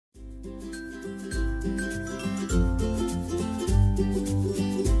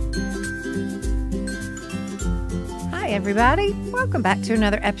everybody. Welcome back to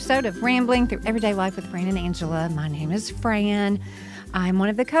another episode of Rambling Through Everyday Life with Fran and Angela. My name is Fran. I'm one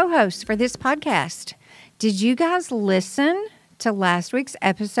of the co-hosts for this podcast. Did you guys listen to last week's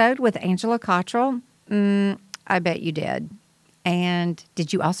episode with Angela Cottrell? I bet you did. And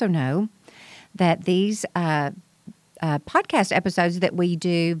did you also know that these podcast episodes that we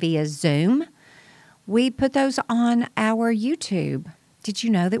do via Zoom, we put those on our YouTube? Did you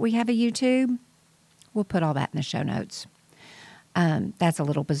know that we have a YouTube? We'll put all that in the show notes. That's a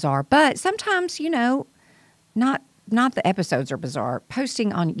little bizarre. But sometimes, not the episodes are bizarre.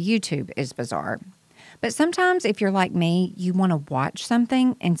 Posting on YouTube is bizarre. But sometimes if you're like me, you want to watch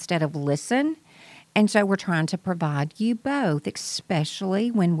something instead of listen. And so we're trying to provide you both,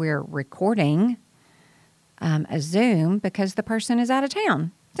 especially when we're recording a Zoom because the person is out of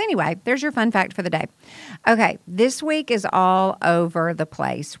town. So anyway, there's your fun fact for the day. Okay, this week is all over the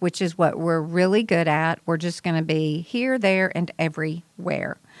place, which is what we're really good at. We're just going to be here, there, and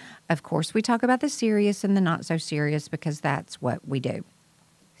everywhere. Of course, we talk about the serious and the not so serious because that's what we do.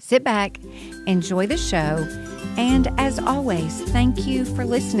 Sit back, enjoy the show, and as always, thank you for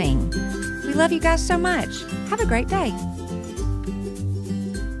listening. We love you guys so much. Have a great day.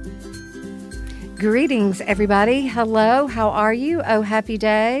 Greetings, everybody. Hello, how are you? Oh, happy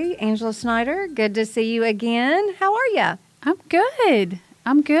day. Angela Snyder, good to see you again. How are you?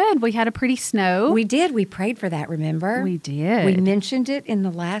 I'm good. We had a pretty snow. We did. We prayed for that, remember? We did. We mentioned it in the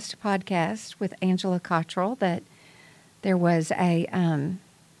last podcast with Angela Cottrell that there was a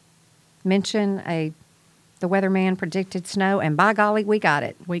the weatherman predicted snow, and by golly, we got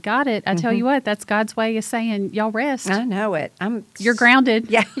it. We got it. I tell you what, that's God's way of saying, y'all rest. I know it. You're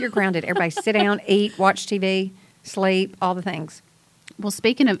grounded. Yeah, you're grounded. Everybody sit down, eat, watch TV, sleep, all the things. Well,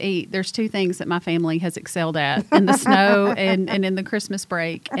 speaking of eat, there's two things that my family has excelled at in the snow and in the Christmas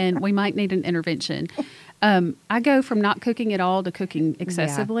break, and we might need an intervention. I go from not cooking at all to cooking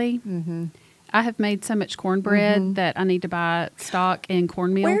excessively. Yeah. Mm-hmm. I have made so much cornbread that I need to buy stock and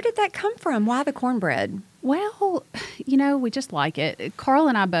cornmeal. Where did that come from? Why the cornbread? Well, we just like it. Carl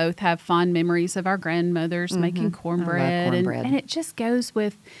and I both have fond memories of our grandmothers making cornbread. And it just goes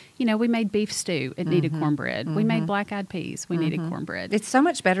with, we made beef stew. It needed cornbread. We made black-eyed peas. We needed cornbread. It's so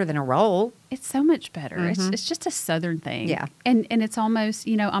much better than a roll. It's so much better. It's just a Southern thing. Yeah. And it's almost,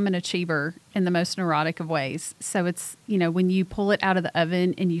 I'm an achiever in the most neurotic of ways. So it's, when you pull it out of the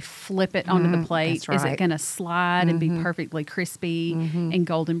oven and you flip it onto the plate, right. Is it going to slide and be perfectly crispy and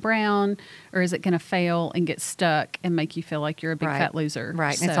golden brown? Or is it going to fail and get stuck and make you feel like you're a big fat loser?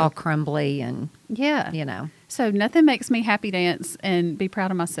 Right. So, and it's all crumbly and, So nothing makes me happy dance and be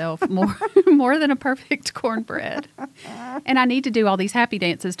proud of myself more than a perfect cornbread. And I need to do all these happy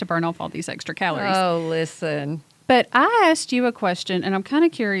dances to burn off all these extra calories. Oh, listen. But I asked you a question, and I'm kind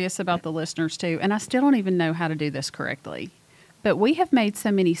of curious about the listeners too, and I still don't even know how to do this correctly. But we have made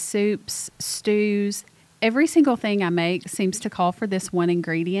so many soups, stews. Every single thing I make seems to call for this one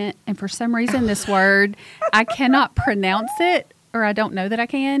ingredient. And for some reason, this word, I cannot pronounce it, or I don't know that I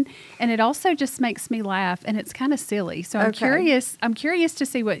can. And it also just makes me laugh, and it's kind of silly. So I'm curious. I'm curious to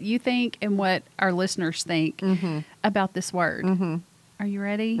see what you think and what our listeners think about this word. Are you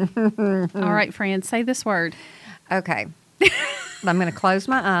ready? All right, Fran, say this word. Okay. I'm going to close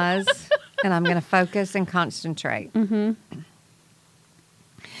my eyes, and I'm going to focus and concentrate.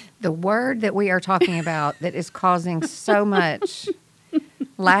 The word that we are talking about that is causing so much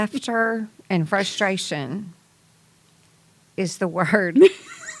laughter and frustration is the word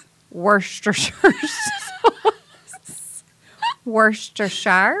Worcestershire.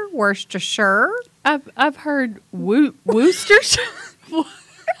 Worcestershire. I've heard Worcestershire.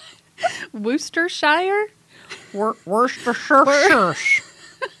 Worcestershire.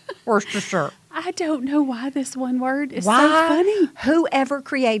 Worcestershire. I don't know why this one word is so funny. Whoever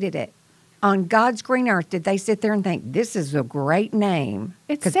created it on God's green earth, did they sit there and think, this is a great name?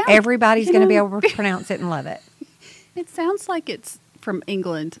 Because everybody's going to be able to pronounce it and love it. It sounds like it's from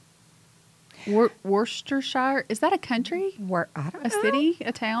England. Worcestershire. Is that a country? I don't know. A city?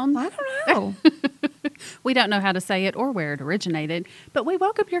 A town? I don't know. We don't know how to say it or where it originated, but we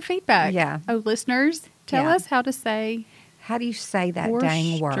welcome your feedback. Yeah. Oh, listeners, tell us how to say. How do you say that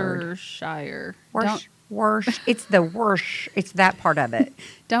dang word? Worcestershire. It's the worst. It's that part of it.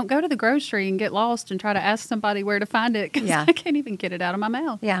 Don't go to the grocery and get lost and try to ask somebody where to find it because I can't even get it out of my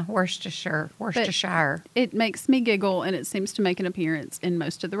mouth. Yeah, Worcestershire. But it makes me giggle, and it seems to make an appearance in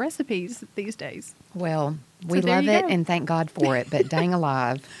most of the recipes these days. Well, we love it and thank God for it, but dang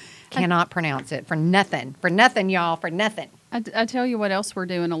alive, cannot pronounce it for nothing. For nothing, y'all, for nothing. I tell you what else we're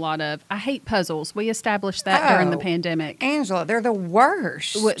doing a lot of. I hate puzzles. We established that during the pandemic. Angela, they're the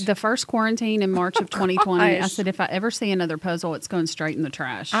worst. The first quarantine in March of 2020, I Gosh. said, if I ever see another puzzle, it's going straight in the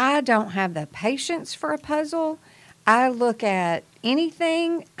trash. I don't have the patience for a puzzle. I look at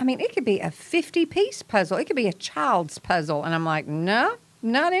anything. I mean, it could be a 50-piece puzzle. It could be a child's puzzle. And I'm like, no,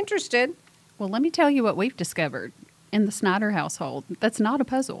 not interested. Well, let me tell you what we've discovered in the Snyder household. That's not a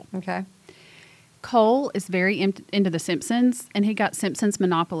puzzle. Okay. Cole is very into The Simpsons, and he got Simpsons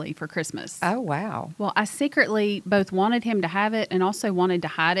Monopoly for Christmas. Oh, wow. Well, I secretly both wanted him to have it and also wanted to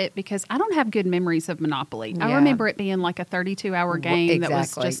hide it because I don't have good memories of Monopoly. I Yeah. remember it being like a 32-hour game that was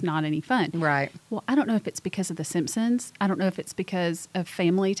exactly. just not any fun. Right. Well, I don't know if it's because of The Simpsons. I don't know if it's because of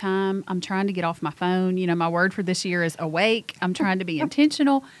family time. I'm trying to get off my phone. You know, my word for this year is awake. I'm trying to be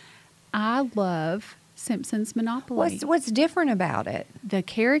intentional. I love Simpsons Monopoly. What's different about it? The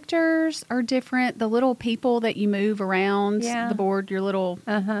characters are different. The little people that you move around Yeah. the board, your little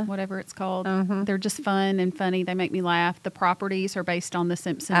whatever it's called, they're just fun and funny. They make me laugh. The properties are based on the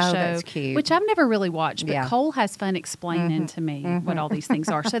Simpsons Oh, show, that's cute. which I've never really watched, but Yeah. Cole has fun explaining to me what all these things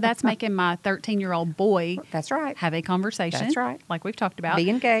are. So that's making my 13-year-old boy That's right. have a conversation. That's right. Like we've talked about. Be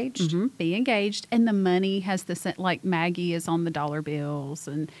engaged. Be engaged. And the money has like Maggie is on the dollar bills,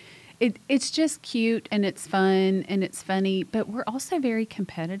 and it's just cute and it's fun and it's funny, but we're also very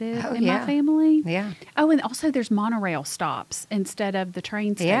competitive in my family. Yeah. Oh, and also there's monorail stops instead of the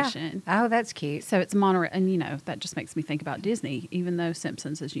train station. Yeah. Oh, that's cute. So it's monorail, and you know, that just makes me think about Disney, even though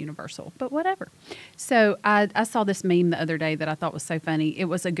Simpsons is Universal, but whatever. So I saw this meme the other day that I thought was so funny. It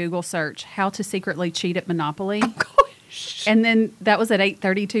was a Google search, how to secretly cheat at Monopoly. Gosh. And then that was at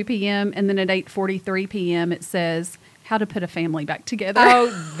 8:32 p.m. And then at 8:43 p.m. it says, how to put a family back together.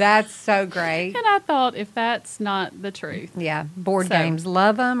 Oh, that's so great. And I thought, if that's not the truth. Yeah. Board So- games,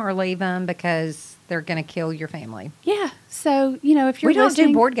 love them or leave them because they're going to kill your family. Yeah. So, you know, if you're We don't listening,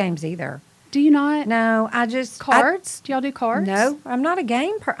 do board games either. do you not? No, I just Cards? Do y'all do cards? No, I'm not a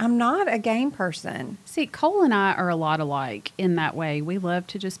game. I'm not a game person. See, Cole and I are a lot alike in that way. We love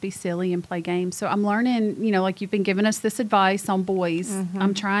to just be silly and play games. So I'm learning, you know, like you've been giving us this advice on boys.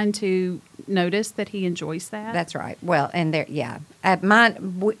 I'm trying to notice that he enjoys that. That's right. Well, and there, yeah.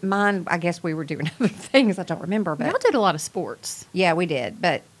 Mine. I guess we were doing other things. I don't remember, but Y'all did a lot of sports. yeah, we did.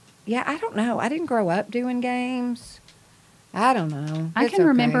 But yeah, I don't know. I didn't grow up doing games. I don't know. I It's can okay.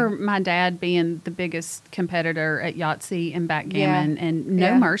 remember my dad being the biggest competitor at Yahtzee and backgammon, and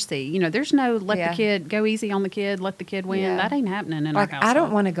no mercy. You know, there's no let the kid go easy on the kid, let the kid win. Yeah. That ain't happening in Like our household. I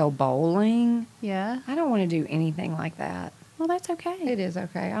don't want to go bowling. Yeah. I don't want to do anything like that. Well, that's okay. It is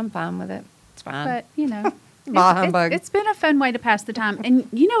okay. I'm fine with it. It's fine. But, you know, Bah humbug. it's been a fun way to pass the time. And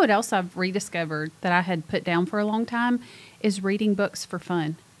you know what else I've rediscovered that I had put down for a long time is reading books for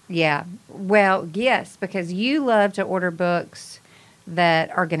fun. Yeah. Well, yes, because you love to order books that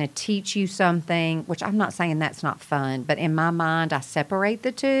are going to teach you something, which I'm not saying that's not fun, but in my mind, I separate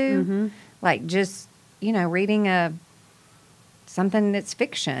the two. Like just, you know, reading something that's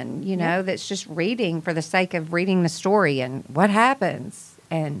fiction, you know, that's just reading for the sake of reading the story and what happens.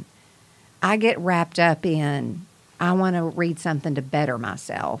 And I get wrapped up in, I want to read something to better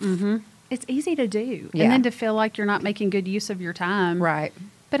myself. It's easy to do. Yeah. And then to feel like you're not making good use of your time. Right.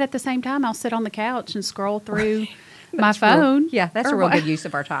 But at the same time, I'll sit on the couch and scroll through my That's real- phone. that's a or real what- good use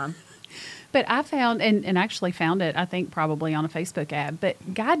of our time. But I found, and actually found it, I think probably on a Facebook ad,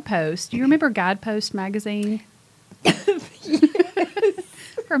 but Guidepost. Do you remember Guidepost magazine?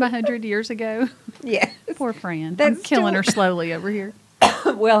 From 100 years ago. Yeah. Poor Fran. That's I'm killing still- her slowly over here.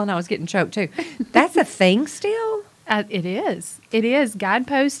 Well, and I was getting choked too. That's a thing still? It is. It is.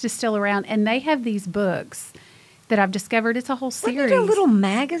 Guidepost is still around, and they have these books that I've discovered. It's a whole series. Wasn't it a little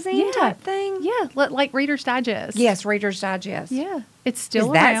magazine type thing? Yeah, like Reader's Digest. Yes, Reader's Digest. Yeah, it's still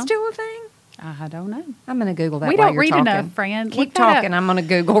Is that around. still a thing? I don't know. I'm going to Google that We while don't you're read talking. enough, Fran. Look Keep that up. talking. I'm going to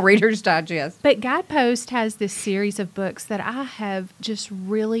Google Reader's Digest. But Guidepost has this series of books that I have just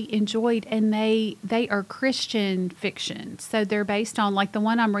really enjoyed, and they are Christian fiction. So they're based on, like the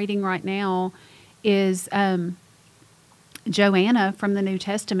one I'm reading right now is Joanna from the New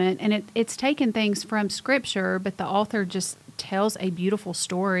Testament, and it's taken things from Scripture, but the author just tells a beautiful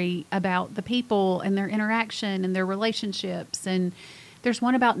story about the people and their interaction and their relationships. And there's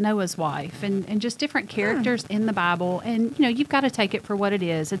one about Noah's wife and just different characters in the Bible. And, you know, you've got to take it for what it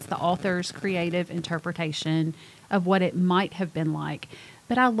is. It's the author's creative interpretation of what it might have been like.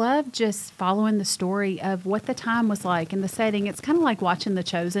 But I love just following the story of what the time was like and the setting. It's kind of like watching The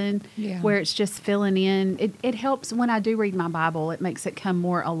Chosen, where it's just filling in. It helps when I do read my Bible. It makes it come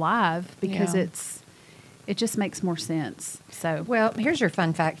more alive because It just makes more sense. So, Well, here's your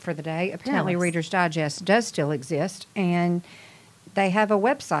fun fact for the day. Apparently, us. Reader's Digest does still exist, and they have a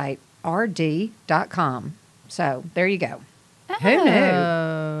website, rd.com. So there you go. Who knew?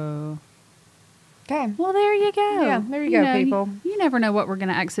 Oh. Okay. Well, there you go. Yeah, there you go, people. You never know what we're going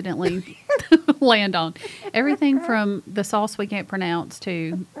to accidentally land on. Everything from the sauce we can't pronounce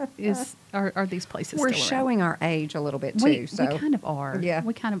to are these places We're still around? showing our age a little bit, too. We so kind of are. Yeah.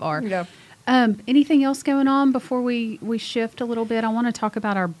 We kind of are. Yeah. Anything else going on before we shift a little bit? I want to talk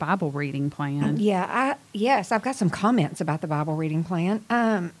about our Bible reading plan. Yes, I've got some comments about the Bible reading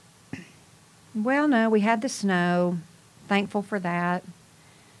plan. Well, no, we had the snow. Thankful for that.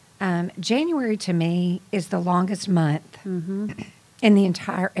 January to me is the longest month in the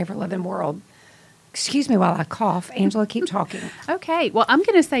entire ever-living world. Excuse me while I cough. Angela, keep talking. Okay. Well, I'm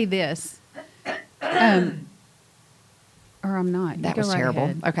going to say this. Or I'm not. You That go was right terrible.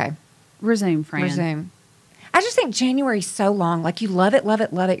 ahead. Okay. Resume, Fran. Resume. I just think January's so long. Like, you love it, love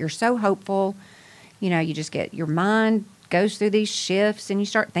it, love it. You're so hopeful. You know, you just get, your mind goes through these shifts and you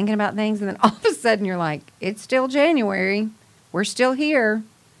start thinking about things. And then all of a sudden you're like, it's still January. We're still here.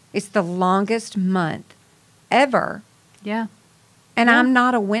 It's the longest month ever. Yeah. And Yeah. I'm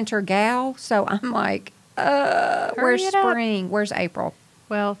not a winter gal. So I'm like, where's it up. spring? Where's April?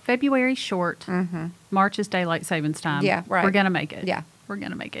 Well, February's short. Mm-hmm. March is daylight savings time. Yeah, right. We're going to make it. Yeah. We're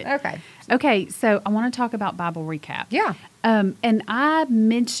going to make it. Okay. Okay, so I want to talk about Bible recap. Yeah. And I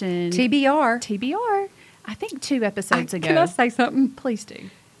mentioned TBR. I think 2 episodes ago. Can I say something? Please do.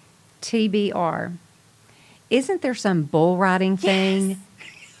 TBR. Isn't there some bull riding thing?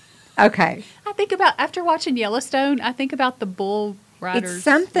 Okay. I think about, after watching Yellowstone, I think about the bull riders. It's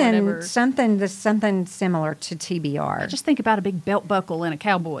something whatever. something similar to TBR. I just think about a big belt buckle and a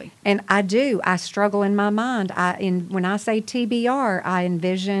cowboy. And I do. I struggle in my mind. When I say TBR, I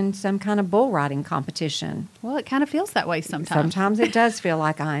envision some kind of bull riding competition. Well, it kind of feels that way sometimes. Sometimes it does feel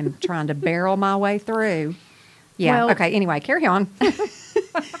like I'm trying to barrel my way through. Yeah. Well- Okay. Anyway, carry on.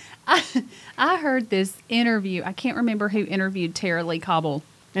 I heard this interview. I can't remember who interviewed Tara Lee Cobble.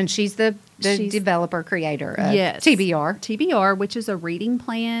 And she's the She's- developer, creator of Yes. TBR. TBR, which is a reading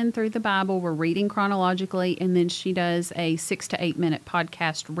plan through the Bible. We're reading chronologically, and then she does a 6 to 8 minute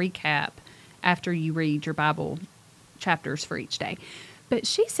podcast recap after you read your Bible chapters for each day. But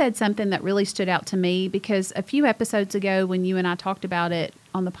she said something that really stood out to me because a few episodes ago when you and I talked about it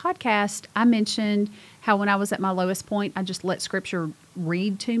on the podcast, I mentioned how when I was at my lowest point, I just let Scripture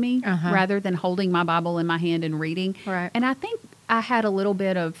read to me rather than holding my Bible in my hand and reading. Right. And I think I had a little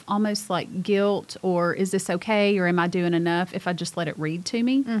bit of almost like guilt or is this okay or am I doing enough if I just let it read to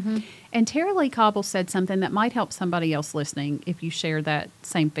me? And Tara Lee Cobble said something that might help somebody else listening if you share that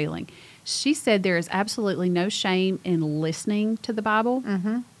same feeling. She said there is absolutely no shame in listening to the Bible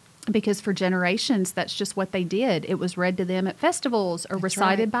because for generations, that's just what they did. It was read to them at festivals or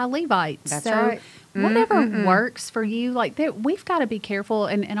recited by Levites. That's so right. whatever works for you, like we've got to be careful.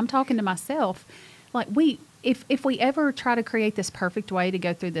 And I'm talking to myself, like if we ever try to create this perfect way to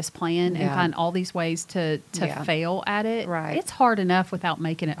go through this plan and find all these ways to fail at it, it's hard enough without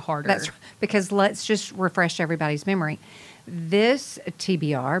making it harder. That's because let's just refresh everybody's memory. This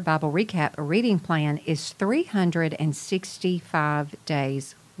TBR, Bible Recap reading plan, is 365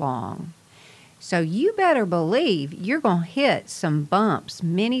 days long. So you better believe you're going to hit some bumps,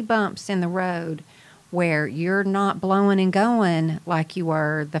 many bumps in the road where you're not blowing and going like you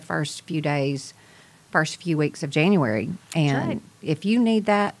were the first few weeks of January. And if you need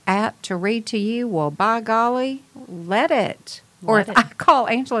that app to read to you, well, by golly, let it. Or if I call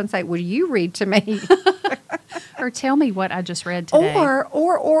Angela and say, will you read to me? Or tell me what I just read today.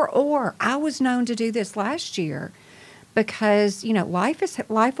 Or I was known to do this last year because,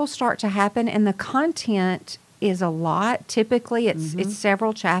 life will start to happen and the content is a lot. Typically it's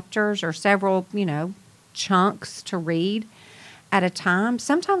several chapters or several, chunks to read at a time.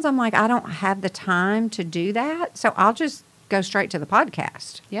 Sometimes I'm like, I don't have the time to do that. So I'll just go straight to the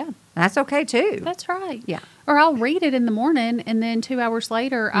podcast. Yeah. That's okay too. That's right. Yeah. Or I'll read it in the morning and then 2 hours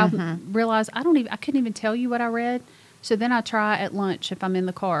later I'll realize I couldn't even tell you what I read. So then I try at lunch if I'm in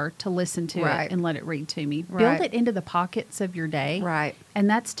the car to listen to it and let it read to me. Build it into the pockets of your day. Right. And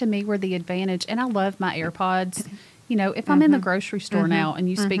that's to me where the advantage, and I love my AirPods. If I'm in the grocery store now and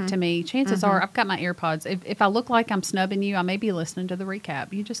you speak to me, chances are I've got my AirPods. If I look like I'm snubbing you, I may be listening to the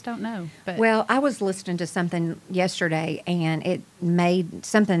recap. You just don't know. But Well, I was listening to something yesterday, and it made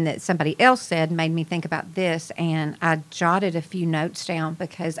something that somebody else said made me think about this, and I jotted a few notes down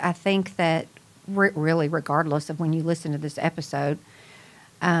because I think that really, regardless of when you listen to this episode,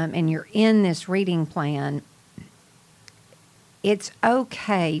 and you're in this reading plan, it's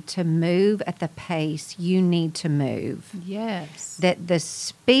okay to move at the pace you need to move. Yes. That the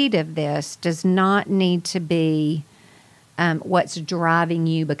speed of this does not need to be what's driving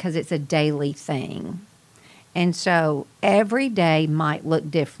you, because it's a daily thing. And so every day might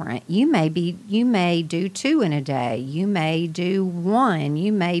look different. You may do 2 in a day. You may do 1.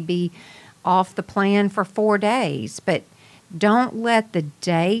 You may be off the plan for 4 days. But don't let the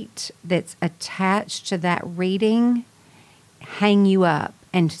date that's attached to that reading hang you up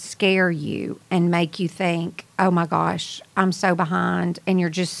and scare you and make you think, oh my gosh, I'm so behind. And you're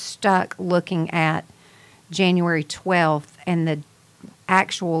just stuck looking at January 12th, and the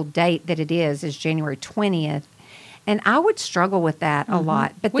actual date that it is January 20th. And I would struggle with that a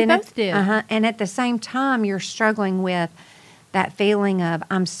lot. But we then both did. And at the same time, you're struggling with that feeling of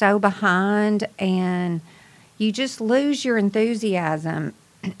I'm so behind, and you just lose your enthusiasm.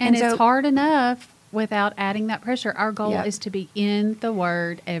 And so, it's hard enough without adding that pressure. Our goal Yep. is to be in the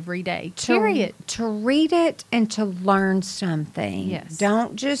Word every day. Period. To read it and to learn something. Yes.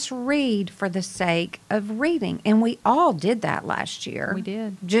 Don't just read for the sake of reading. And we all did that last year. We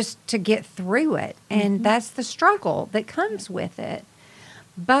did. Just to get through it. And that's the struggle that comes with it.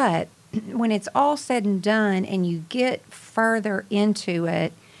 But when it's all said and done and you get further into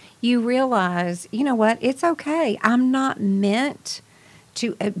it, you realize, you know what? It's okay. I'm not meant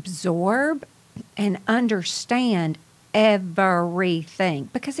to absorb and understand everything,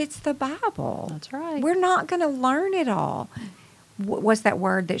 because it's the Bible. That's right. We're not going to learn it all. What's that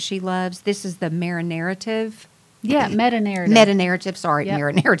word that she loves? This is the meta-narrative. Yeah, meta-narrative. Meta-narrative, sorry,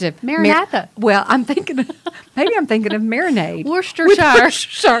 Yep. narrative. Maranatha. Well, I'm thinking of marinade. Worcestershire.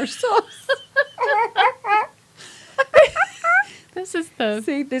 Worcestershire sauce. This is the...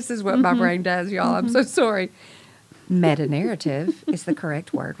 See, this is what my brain does, y'all. I'm so sorry. Meta-narrative is the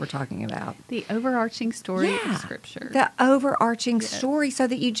correct word we're talking about. The overarching story of Scripture. The overarching story, so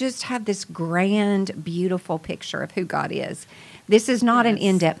that you just have this grand, beautiful picture of who God is. This is not an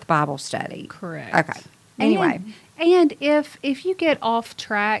in-depth Bible study. Correct. Okay. Anyway. And if you get off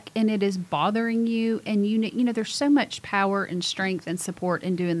track and it is bothering you, and you know there's so much power and strength and support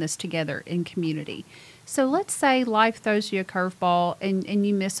in doing this together in community. So let's say life throws you a curveball and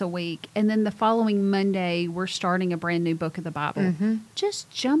you miss a week, and then the following Monday we're starting a brand new book of the Bible. Just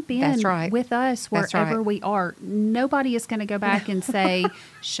jump in That's right. with us That's wherever right. we are. Nobody is going to go back and say,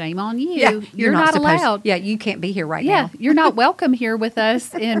 shame on you. Yeah, You're not supposed- allowed. Yeah, you can't be here right Yeah, now. you're not welcome here with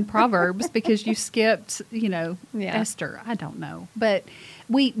us in Proverbs because you skipped, Yeah. Esther. I don't know. But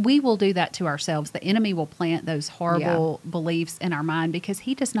we will do that to ourselves. The enemy will plant those horrible beliefs in our mind because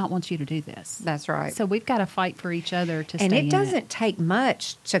he does not want you to do this. That's right. So we've got to fight for each other to And stay it in doesn't take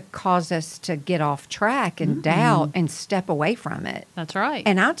much to cause us to get off track and doubt and step away from it. That's right.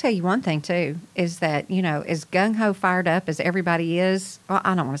 And I'll tell you one thing, too, is that, as gung-ho fired up as everybody is, well,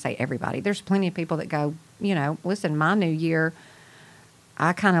 I don't want to say everybody. There's plenty of people that go, listen, my new year,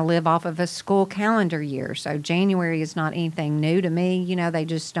 I kind of live off of a school calendar year. So January is not anything new to me. They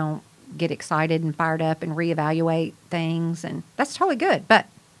just don't get excited and fired up and reevaluate things. And that's totally good. But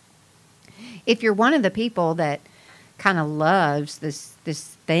if you're one of the people that kind of loves this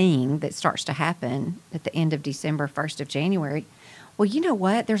thing that starts to happen at the end of December, 1st of January, well, you know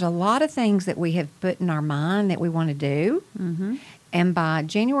what? There's a lot of things that we have put in our mind that we want to do. Mm-hmm. And by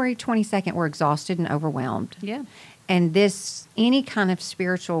January 22nd, we're exhausted and overwhelmed. Yeah. And any kind of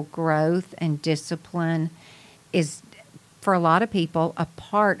spiritual growth and discipline is, for a lot of people, a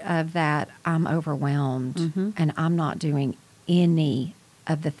part of that. I'm overwhelmed and I'm not doing any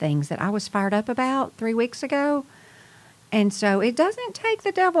of the things that I was fired up about 3 weeks ago. And so it doesn't take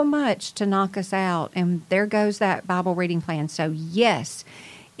the devil much to knock us out. And there goes that Bible reading plan. So yes,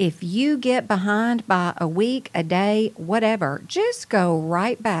 if you get behind by a week, a day, whatever, just go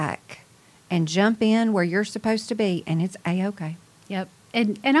right back and jump in where you're supposed to be, and it's A-okay. Yep.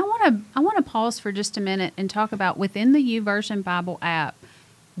 And I want to pause for just a minute and talk about within the YouVersion Bible app,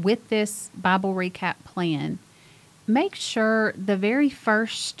 with this Bible recap plan, make sure the very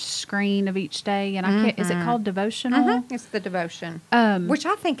first screen of each day, and is it called devotional? It's the devotion, Which which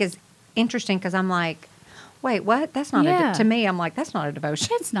I think is interesting because I'm like, wait, what? That's not to me. I'm like, that's not a devotion.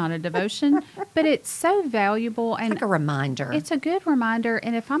 It's not a devotion, but it's so valuable and It's like a reminder. it's a good reminder.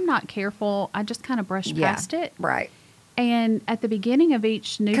 And if I'm not careful, I just kind of brush past it. Right. And at the beginning of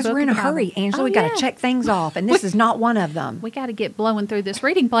each new book, Because we're in a hurry, Angela. We got to check things off, and this is not one of them. We got to get blowing through this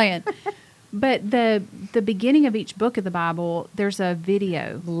reading plan. But the beginning of each book of the Bible, there's a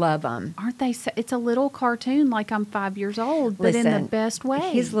video. Love them. Aren't they? It's a little cartoon like I'm 5 years old, but in the best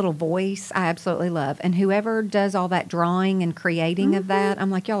way. His little voice, I absolutely love. And whoever does all that drawing and creating of that, I'm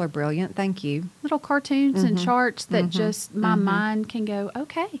like, y'all are brilliant. Thank you. Little cartoons and charts that just my mind can go,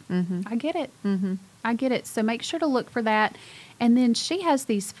 okay, I get it. I get it. So make sure to look for that. And then she has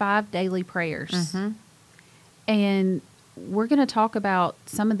these 5 daily prayers. And we're going to talk about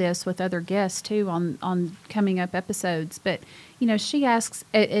some of this with other guests too on coming up episodes. But, you know, she asks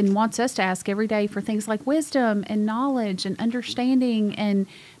and wants us to ask every day for things like wisdom and knowledge and understanding and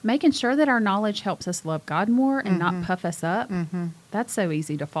making sure that our knowledge helps us love God more and not puff us up. That's so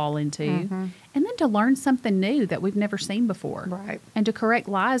easy to fall into. And then to learn something new that we've never seen before. Right. And to correct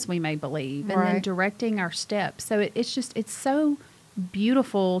lies we may believe. And then directing our steps. So it's so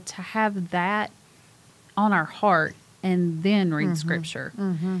beautiful to have that on our heart and then read scripture.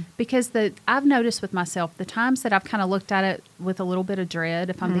 Because I've noticed with myself, the times that I've kind of looked at it with a little bit of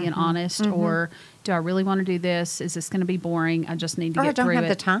dread, if I'm being honest, or do I really want to do this? Is this going to be boring? I just need to get through it. I don't have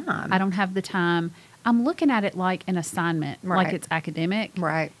the time. I don't have the time. I'm looking at it like an assignment, like it's academic.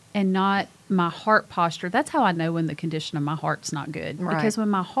 Right. And not my heart posture. That's how I know when the condition of my heart's not good. Because when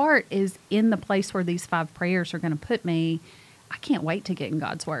my heart is in the place where these 5 prayers are going to put me, I can't wait to get in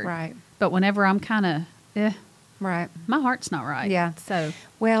God's Word. Right. But whenever I'm kind of, right. my heart's not right. Yeah. So,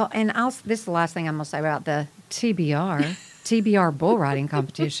 well, and this is the last thing I'm going to say about the TBR bull riding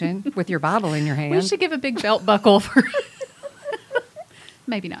competition with your Bible in your hand. we should give a big belt buckle for.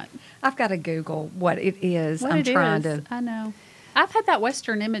 Maybe not. I've got to Google what it is. What I'm it trying is. to. I know. I've had that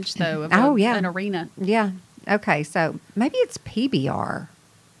Western image though of an arena. Yeah. Okay. So maybe it's PBR.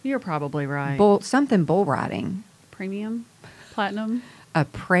 You're probably right. Bull riding. Premium, platinum. A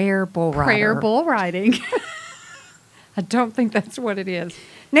prayer bull rider. Prayer bull riding. I don't think that's what it is.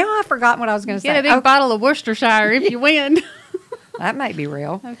 Now I've forgotten what I was going to say. Get a big bottle of Worcestershire if you win. That may be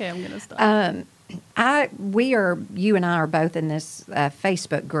real. Okay, I'm going to stop. You and I are both in this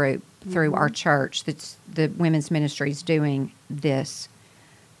Facebook group through our church. That's the women's ministry is doing this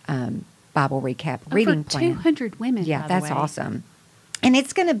Bible recap reading plan. 200 women. Yeah, by that's the way. awesome. And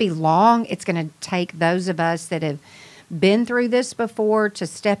it's going to be long. It's going to take those of us that have been through this before to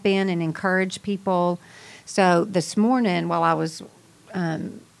step in and encourage people. So this morning, while I was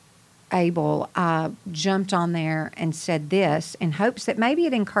able, I jumped on there and said this in hopes that maybe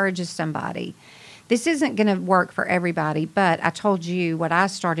it encourages somebody. This isn't going to work for everybody, but I told you what I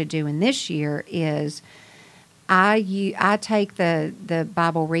started doing this year is I take the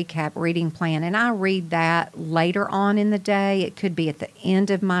Bible recap reading plan and I read that later on in the day. It could be at the end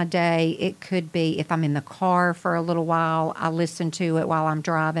of my day. It could be if I'm in the car for a little while, I listen to it while I'm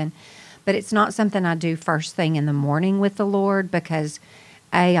driving. But it's not something I do first thing in the morning with the Lord because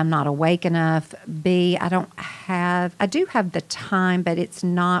A, I'm not awake enough. B, I do have the time, but it's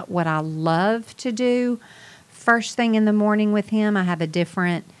not what I love to do first thing in the morning with Him. I have a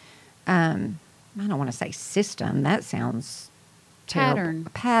different, I don't want to say system. That sounds terrible.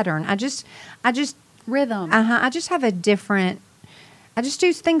 Pattern. I just Rhythm. I just have a different, I just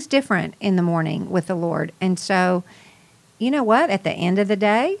do things different in the morning with the Lord. And so, you know what? At the end of the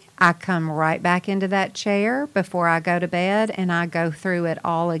day, I come right back into that chair before I go to bed and I go through it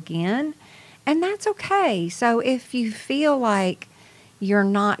all again. And that's okay. So if you feel like you're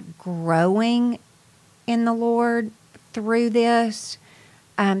not growing in the Lord through this,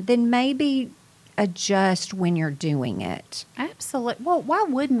 then maybe adjust when you're doing it. Absolutely. Well, why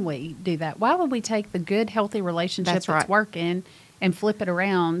wouldn't we do that? Why would we take the good, healthy relationship that's working and flip it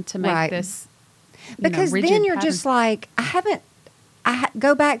around to make this because then you're just like, I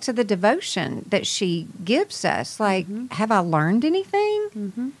go back to the devotion that she gives us. Like, have I learned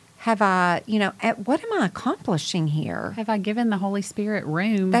anything? Have I, what am I accomplishing here? Have I given the Holy Spirit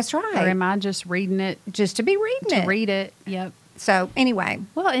room? That's right. Or am I just reading it? Just to be reading it. To read it, yep. So, anyway.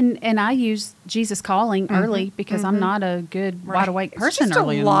 Well, and I use Jesus Calling early because I'm not a good, wide-awake person it's just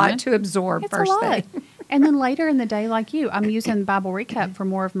early a in the lot morning. to absorb It's first a lot. thing. And then later in the day, like you, I'm using Bible Recap for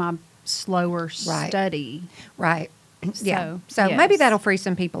more of my slower study. Right. Yeah. So yes. maybe that'll free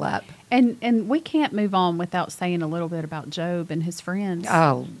some people up. And we can't move on without saying a little bit about Job and his friends.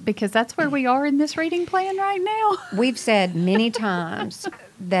 Oh. Because that's where we are in this reading plan right now. We've said many times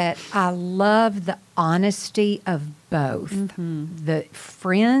that I love the honesty of both. The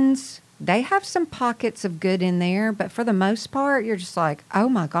friends, they have some pockets of good in there, but for the most part, you're just like, oh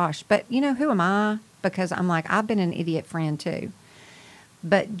my gosh. But who am I? Because I'm like, I've been an idiot friend too.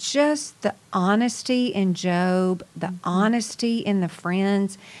 But just the honesty in Job, the honesty in the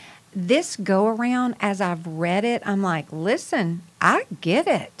friends, this go around, as I've read it, I'm like, listen, I get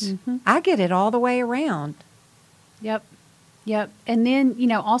it. Mm-hmm. I get it all the way around. Yep. And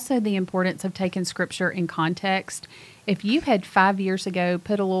then, also the importance of taking Scripture in context. If you had 5 years ago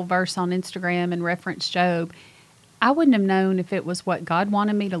put a little verse on Instagram and referenced Job, I wouldn't have known if it was what God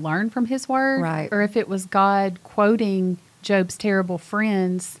wanted me to learn from His Word, right, or if it was God quoting Job's terrible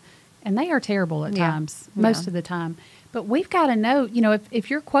friends, and they are terrible at times, most of the time. But we've got to know,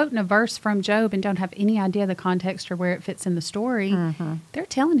 if you're quoting a verse from Job and don't have any idea the context or where it fits in the story, they're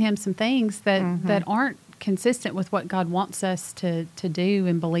telling him some things that aren't consistent with what God wants us to do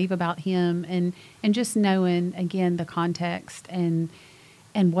and believe about Him, and just knowing, again, the context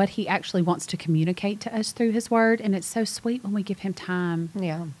and what He actually wants to communicate to us through His Word. And it's so sweet when we give Him time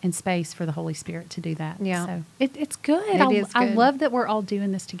and space for the Holy Spirit to do that. Yeah. So it's good. It is good. I love that we're all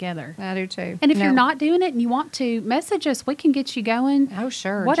doing this together. I do too. And if you're not doing it and you want to, message us. We can get you going. Oh,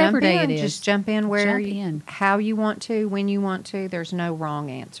 sure. Whatever day it is. Just jump in how you want to, when you want to. There's no wrong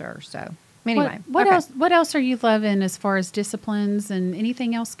answer. So anyway. What else are you loving as far as disciplines and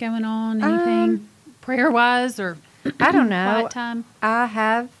anything else going on? Anything prayer-wise or... I don't know. Time?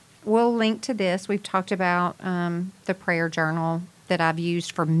 We'll link to this. We've talked about the prayer journal that I've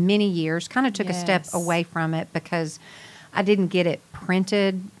used for many years. Kind of took a step away from it because I didn't get it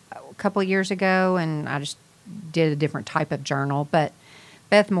printed a couple of years ago, and I just did a different type of journal. But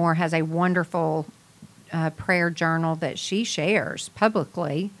Beth Moore has a wonderful prayer journal that she shares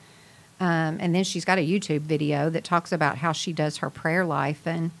publicly. And then she's got a YouTube video that talks about how she does her prayer life.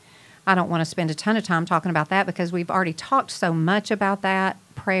 And I don't want to spend a ton of time talking about that because we've already talked so much about that,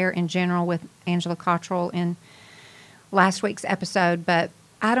 prayer in general, with Angela Cottrell in last week's episode. But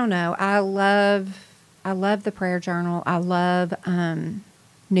I don't know. I love the prayer journal. I love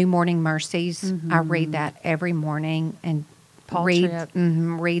New Morning Mercies. Mm-hmm. I read that every morning and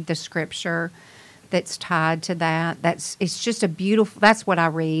read the scripture that's tied to that. It's just a beautiful. That's what I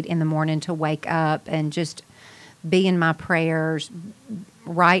read in the morning to wake up and just be in my prayers.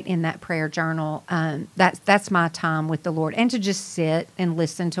 Write in that prayer journal. That's my time with the Lord, and to just sit and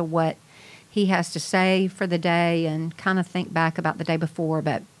listen to what He has to say for the day, and kind of think back about the day before.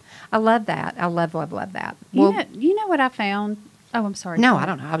 But I love that. I love that. You know what I found? Oh, I'm sorry. No, I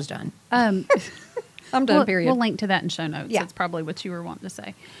don't know. I was done. I'm done. Period. We'll link to that in show notes. Yeah. That's probably what you were wanting to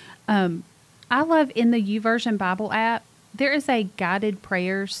say. I love in the YouVersion Bible app, there is a guided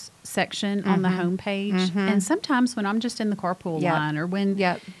prayers section on the homepage. Mm-hmm. And sometimes when I'm just in the carpool line, or when,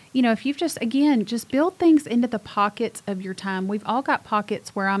 if you've just build things into the pockets of your time. We've all got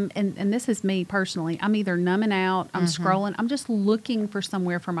pockets where and this is me personally, I'm either numbing out, I'm scrolling, I'm just looking for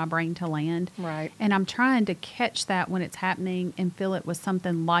somewhere for my brain to land. Right. And I'm trying to catch that when it's happening and fill it with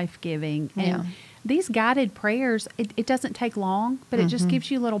something life-giving. And these guided prayers, it doesn't take long, but it just gives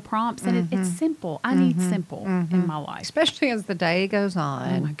you little prompts, and it's simple. I need simple in my life. Especially as the day goes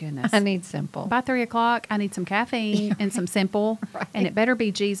on. Oh, my goodness. I need simple. By 3 o'clock, I need some caffeine and some simple, and it better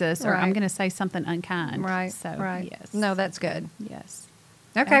be Jesus, or I'm going to say something unkind. Right, So, yes. No, that's good. Yes.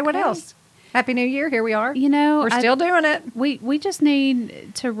 Okay, what else? Happy New Year. Here we are. We're still doing it. We just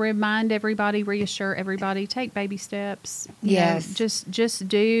need to remind everybody, reassure everybody, take baby steps. Yes. Just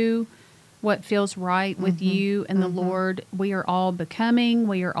do what feels right with you and the Lord. We are all becoming.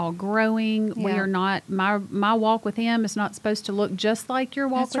 We are all growing. Yeah. We are not, my walk with Him is not supposed to look just like your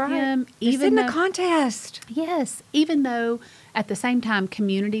walk with Him. It's in the contest. Yes. Even though at the same time,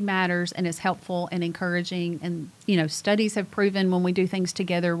 community matters and is helpful and encouraging. And, studies have proven when we do things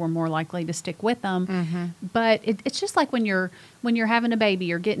together, we're more likely to stick with them. Mm-hmm. But it's just like when you're having a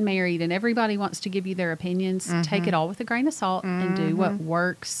baby or getting married and everybody wants to give you their opinions, take it all with a grain of salt and do what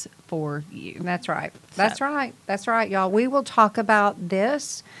works for you. That's right. That's right, y'all. We will talk about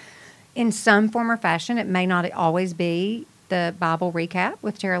this in some form or fashion. It may not always be the Bible recap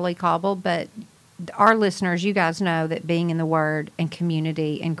with Tara Lee Cobble, but our listeners, you guys know that being in the Word and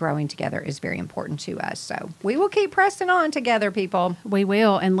community and growing together is very important to us. So we will keep pressing on together, people. We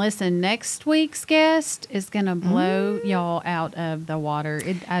will. And listen, next week's guest is going to blow y'all out of the water.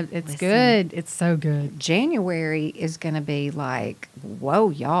 It's good. It's so good. January is going to be like,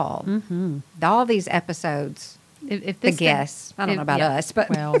 whoa, y'all. Mm-hmm. All these episodes. If the guests. I don't know about us, but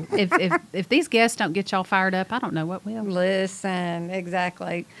well, if these guests don't get y'all fired up, I don't know what will. Listen,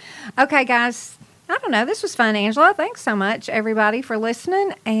 exactly. Okay, guys. I don't know. This was fun, Angela. Thanks so much, everybody, for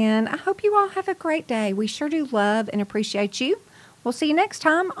listening, and I hope you all have a great day. We sure do love and appreciate you. We'll see you next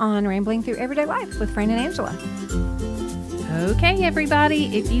time on Rambling Through Everyday Life with Fran and Angela. Okay,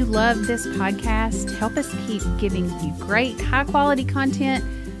 everybody. If you love this podcast, help us keep giving you great, high-quality content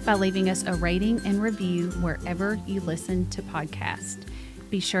by leaving us a rating and review wherever you listen to podcasts.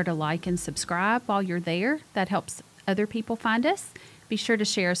 Be sure to like and subscribe while you're there. That helps other people find us. Be sure to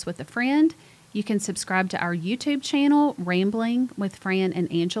share us with a friend. You can subscribe to our YouTube channel, Rambling with Fran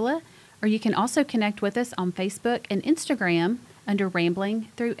and Angela, or you can also connect with us on Facebook and Instagram under Rambling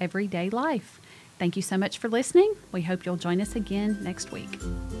Through Everyday Life. Thank you so much for listening. We hope you'll join us again next week.